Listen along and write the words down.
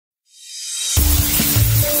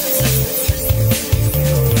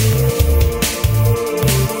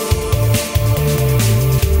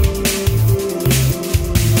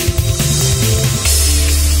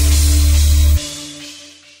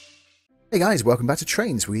Hey guys, welcome back to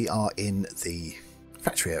Trainz. We are in the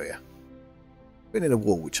factory area. We're in a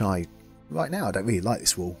wall which right now I don't really like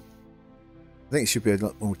this wall. I think it should be a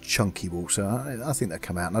lot more chunky wall, so I think they'll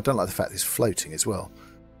come out, and I don't like the fact that it's floating as well.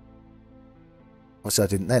 Obviously I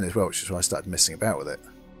didn't then as well, which is why I started messing about with it.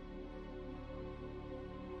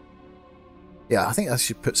 Yeah, I think I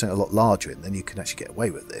should put something a lot larger in, then you can actually get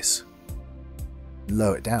away with this.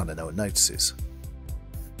 Lower it down and no one notices.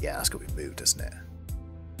 Yeah, that's got to be moved, doesn't it?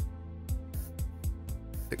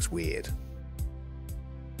 Looks weird.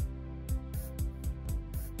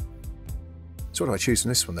 So what do I choose from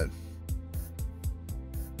this one then?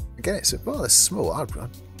 Again, it's small.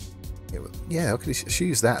 Yeah, I could just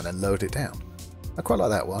use that and then lowered it down. I quite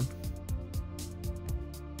like that one.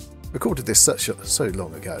 Recorded this so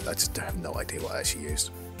long ago that I just have no idea what I actually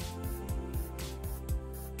used.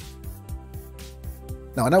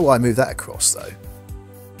 Now I know why I moved that across though.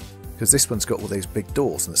 Because this one's got all those big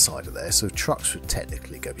doors on the side of there, so trucks would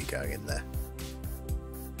technically be going in there.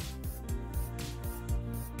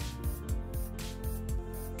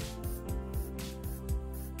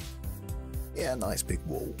 Yeah, nice big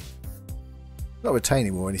wall. Not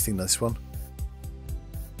retaining wall or anything, this one.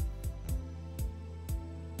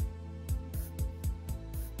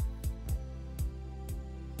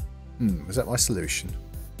 Was that my solution?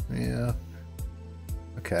 Yeah.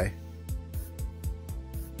 Okay.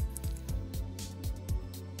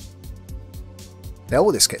 Now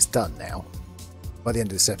all this gets done now, by the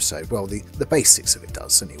end of this episode. Well, the basics of it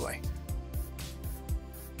does anyway.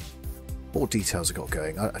 More details I've got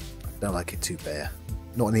going. I don't like it too bare.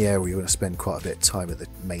 Not in the area where you want to spend quite a bit of time at the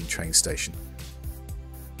main train station.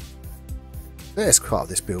 The rest part of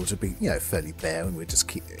this build would be, fairly bare, and we just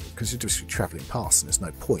keep it because you're just travelling past, and there's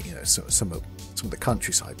no point. Some of the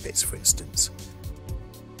countryside bits, for instance.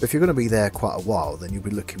 But if you're going to be there quite a while, then you'll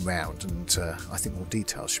be looking round, and I think more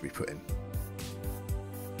details should be put in.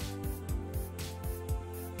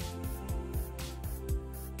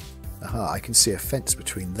 Aha, I can see a fence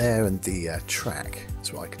between there and the track.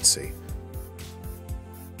 That's what I can see.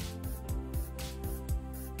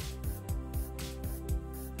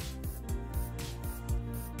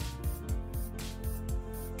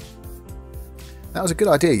 That was a good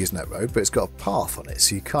idea using that road, but it's got a path on it,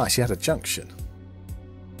 so you can't actually have a junction.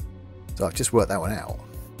 So I've just worked that one out.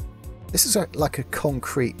 This is like a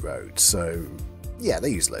concrete road, so yeah, they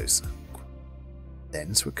use those.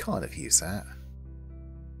 Then, so we kind of use that.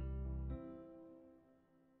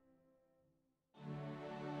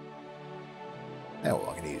 Now what am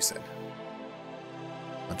I going to use then?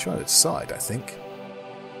 I'm trying to decide, I think.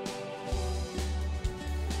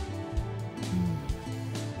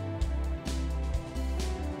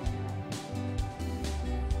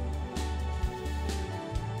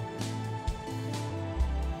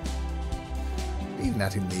 Even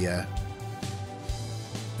adding the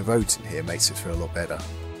roads in here makes it feel a lot better.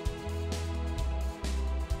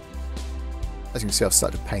 As you can see, I've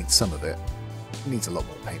started to paint some of it. It needs a lot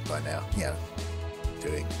more paint by now. Yeah.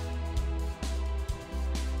 Doing.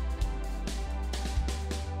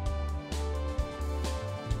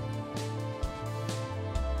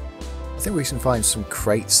 I think we can find some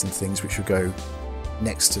crates and things which will go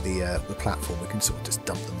next to the platform. We can sort of just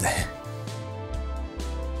dump them there.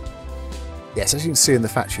 Yes, as you can see in the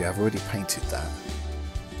factory, I've already painted that.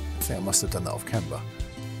 I think I must have done that off camera.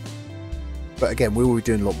 But again, we will be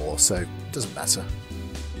doing a lot more, so it doesn't matter.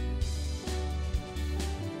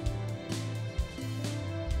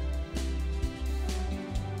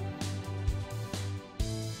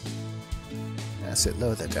 That's it,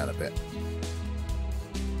 lower that down a bit.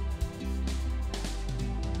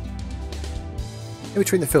 In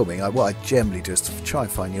between the filming, what I generally do is to try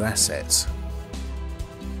and find new assets.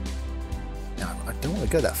 Now, I don't want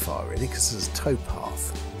to go that far really, because there's a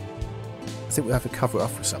towpath. I think we'll have to cover it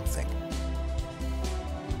off with something.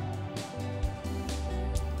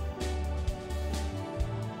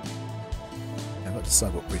 I've got to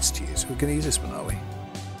decide what bridge to use. We're going to use this one, are we?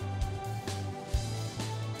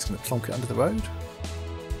 It's going to plonk it under the road?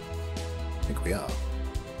 I think we are.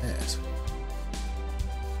 Yes.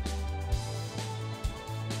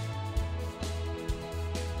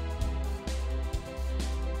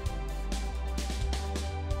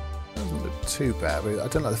 Doesn't look too bad. I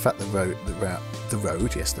don't like the fact the road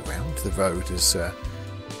is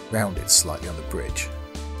rounded slightly on the bridge.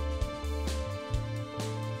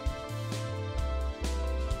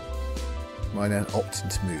 Might now opting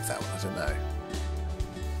to move that one. I don't know.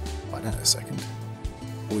 Find out in a second.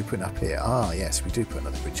 What are we putting up here? Ah, yes, we do put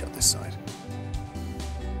another bridge up this side.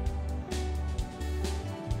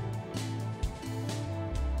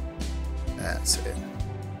 That's it.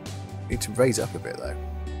 Need to raise up a bit though.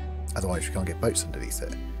 Otherwise we can't get boats underneath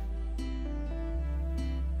it.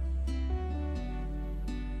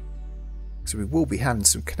 So we will be having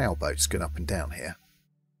some canal boats going up and down here.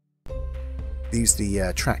 Use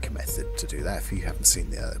the track method to do that if you haven't seen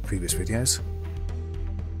the previous videos.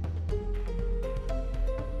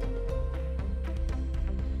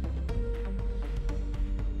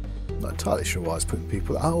 Not entirely sure why I was putting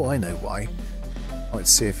people... Oh, I know why. I wanted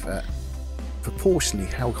to see if proportionally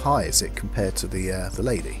how high is it compared to the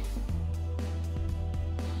lady.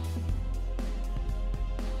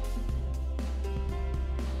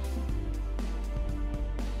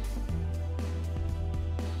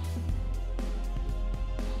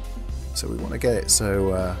 So we want to get it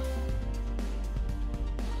so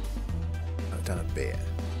down a bit.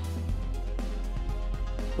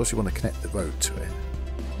 Also, we want to connect the road to it.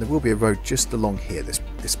 There will be a road just along here, this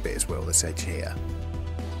bit as well, this edge here.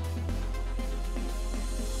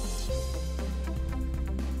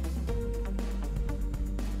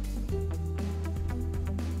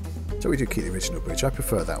 So we do keep the original bridge. I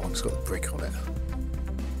prefer that one, it's got the brick on it.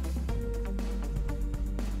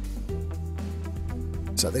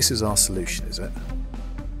 So this is our solution, is it?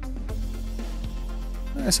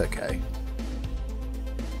 That's okay.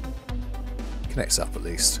 Connects up at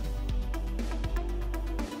least.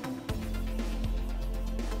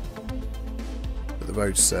 But the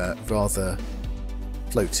road's rather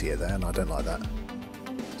floatier there, and I don't like that.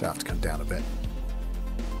 So I have to come down a bit.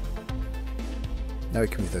 Now we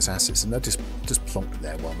can move those assets, and they'll just plonk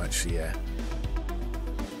there while I'm actually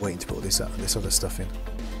waiting to put all this other stuff in.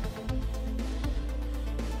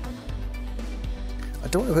 I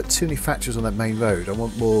don't want to put too many factories on that main road. I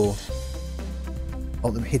want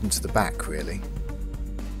them hidden to the back, really.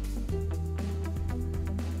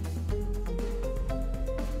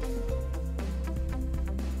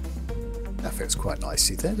 That fits quite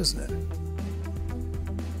nicely there, doesn't it?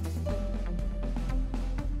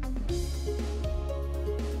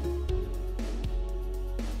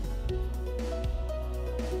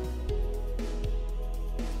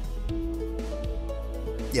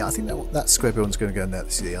 Yeah, I think that square building's going to go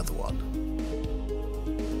next to the other one.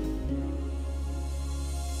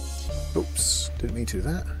 Oops, didn't mean to do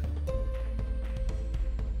that.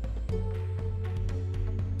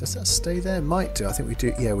 Does that stay there? Might do. I think we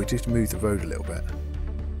do. Yeah, we do move the road a little bit.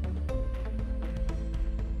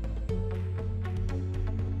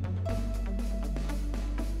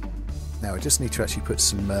 Now I just need to actually put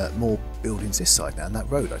some more buildings this side now, and that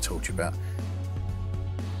road I told you about.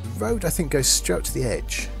 The road, I think, goes straight to the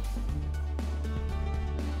edge.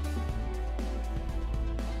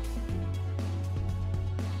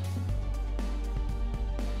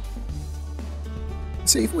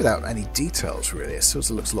 So even without any details, really, it sort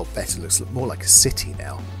of looks a lot better. It looks more like a city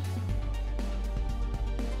now.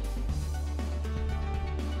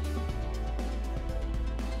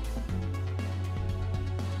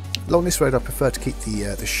 Along this road, I prefer to keep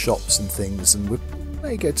the shops and things, and we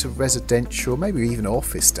may go to residential, maybe even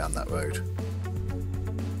office down that road.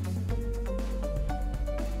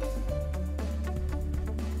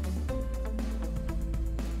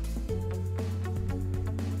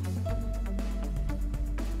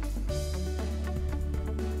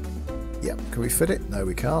 Yep, can we fit it? No,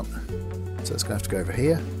 we can't. So it's going to have to go over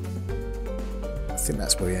here. I think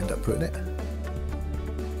that's where we end up putting it.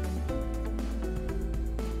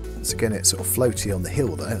 So again, it's sort of floaty on the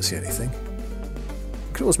hill though, that's the only thing.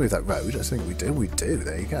 We could always move that road, I think we do. We do,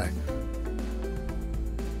 there you go.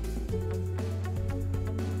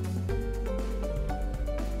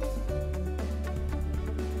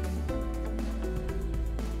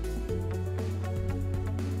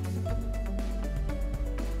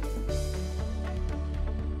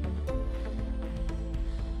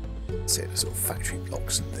 That's it, sort of factory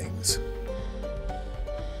blocks and things.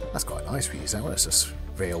 That's quite nice we use that one, it's just a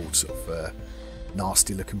very old sort of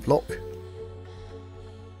nasty looking block.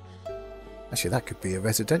 Actually, that could be a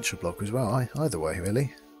residential block as well, either way,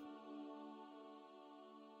 really.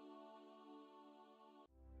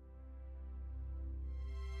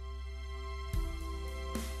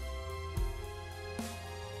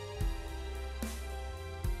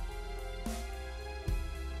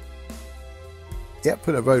 Yeah,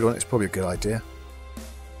 putting a road on it's probably a good idea.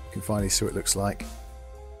 You can finally see what it looks like.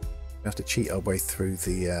 We have to cheat our way through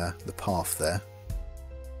the path there.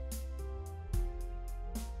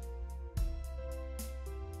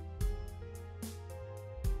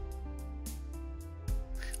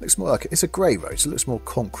 Looks more like it's a grey road, so it looks more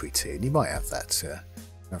concretey, and you might have that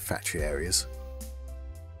in factory areas.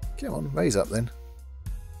 Come on, raise up then.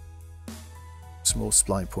 Some more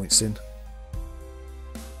spline points in.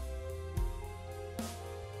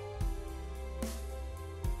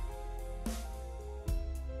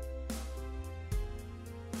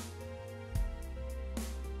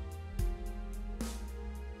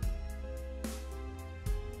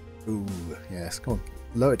 Ooh, yes, come on.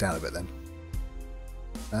 Lower it down a bit then.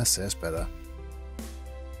 That's better.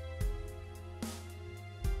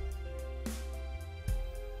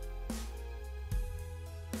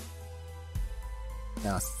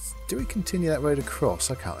 Now, do we continue that road across?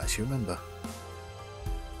 I can't actually remember.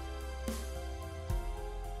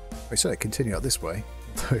 We certainly continue up this way.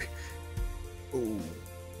 Ooh,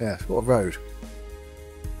 yeah, what a road.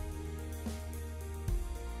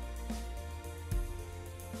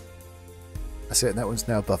 That's it, and that one's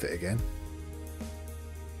now above it again.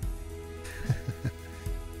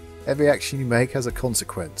 Every action you make has a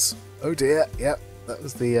consequence. Oh dear, yep, that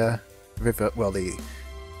was the river, well, the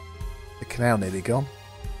canal nearly gone.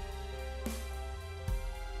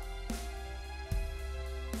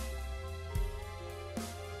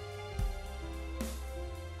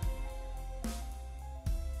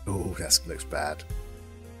 Oh, that looks bad.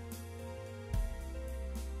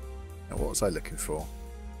 Now, what was I looking for?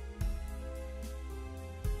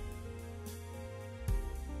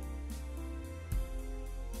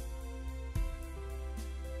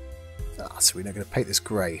 Ah, so we're now going to paint this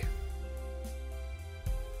grey.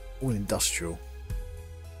 All industrial.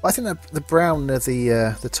 I think that the brown near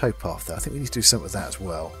the towpath there, I think we need to do something with that as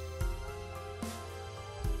well.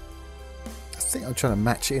 I think I'm trying to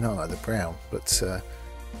match it in, aren't I, the brown, but I'm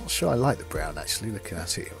not sure I like the brown actually, looking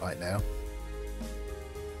at it right now.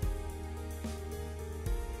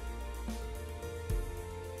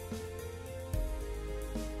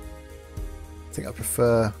 I think I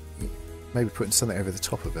prefer maybe putting something over the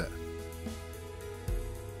top of it.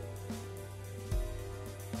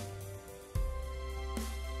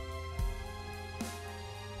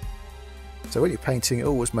 So when you're painting,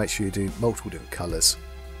 always make sure you do multiple different colours.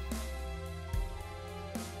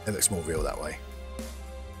 It looks more real that way.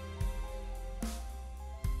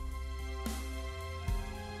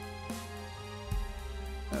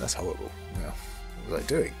 Oh, that's horrible. Well, what was I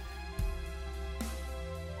doing?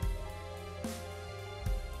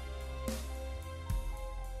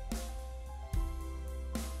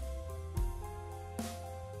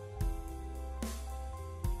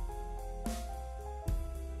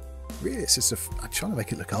 Really, it's just I'm trying to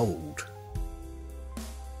make it look old.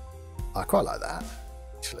 I quite like that,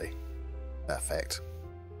 actually. That effect.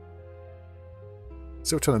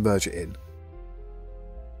 Still trying to merge it in.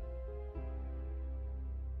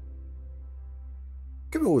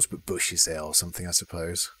 Could always put bushes there or something, I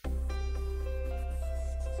suppose.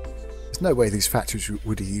 There's no way these factories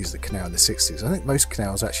would have used the canal in the 60s. I think most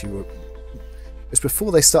canals actually were... It's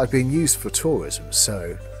before they started being used for tourism,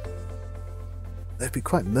 so... They'd be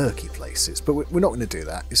quite murky places, but we're not going to do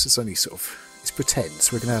that. This is only sort of, it's pretend.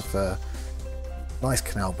 So we're going to have nice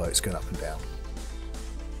canal boats going up and down.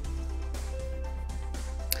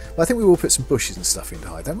 But I think we will put some bushes and stuff in to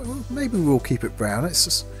hide them. Maybe we'll keep it brown. It's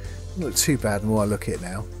just not look too bad the more I look at it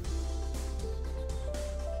now.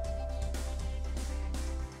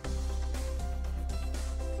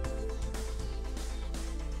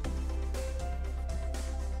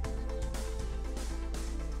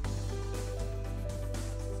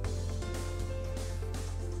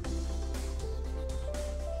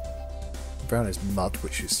 Brown is mud,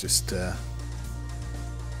 which is just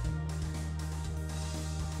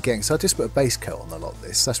getting. So I just put a base coat on a lot of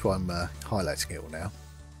this. That's why I'm highlighting it all now.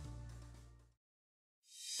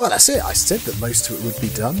 Well, that's it. I said that most of it would be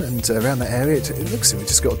done, and around that area it looks like we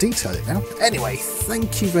just got to detail it now. Anyway,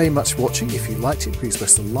 thank you very much for watching. If you liked it, please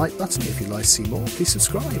press the like button. If you'd like to see more, please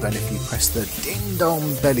subscribe. And if you press the ding dong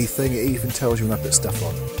belly thing, it even tells you when I put stuff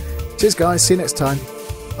on. Cheers guys, see you next time.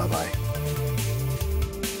 Bye bye.